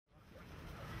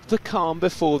The calm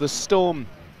before the storm.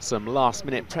 Some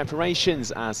last-minute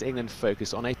preparations as England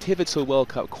focus on a pivotal World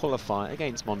Cup qualifier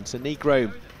against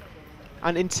Montenegro.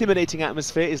 An intimidating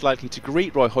atmosphere is likely to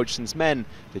greet Roy Hodgson's men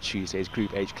for Tuesday's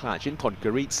Group H clash in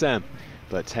Podgorica.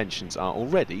 But tensions are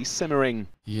already simmering.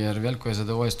 I've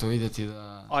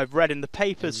read in the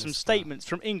papers some statements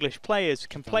from English players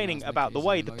complaining about the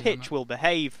way the pitch will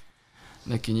behave.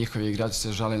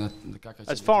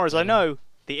 As far as I know,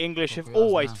 the English have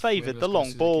always favoured the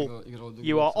long ball.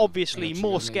 You are obviously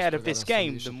more scared of this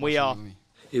game than we are.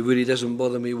 It really doesn't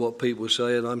bother me what people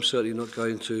say, and I'm certainly not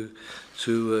going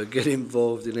to get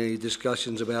involved in any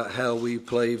discussions about how we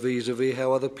play vis-a-vis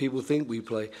how other people think we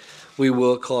play. We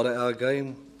work hard at our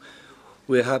game.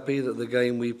 We're happy that the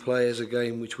game we play is a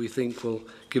game which we think will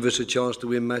give us a chance to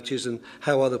win matches, and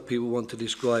how other people want to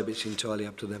describe it's entirely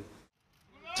up to them.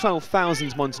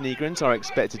 12,000 Montenegrins are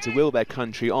expected to will their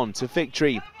country on to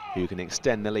victory, who can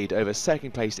extend the lead over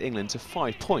second-placed England to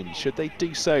 5 points should they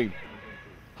do so.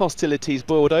 Hostilities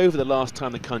boiled over the last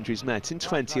time the countries met in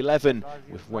 2011,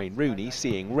 with Wayne Rooney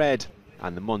seeing red,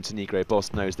 and the Montenegro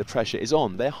boss knows the pressure is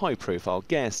on their high-profile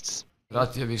guests.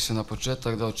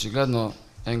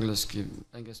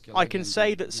 I can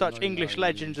say that such English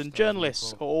legends and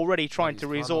journalists are already trying to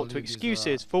resort to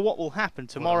excuses for what will happen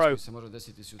tomorrow.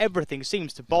 Everything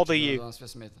seems to bother you.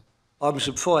 I'm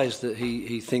surprised that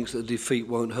he thinks that defeat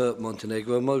won't hurt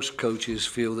Montenegro. Most coaches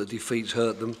feel that defeats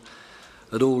hurt them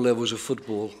at all levels of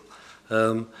football.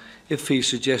 If he's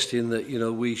suggesting that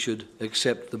we should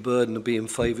accept the burden of being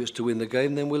favourites to win the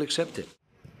game, then we'll accept it.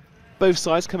 Both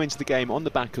sides come into the game on the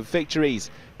back of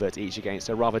victories, but each against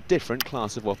a rather different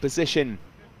class of opposition.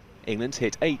 England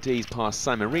hit 8 Ds past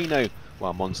San Marino,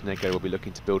 while Montenegro will be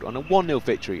looking to build on a 1-0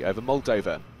 victory over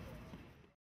Moldova.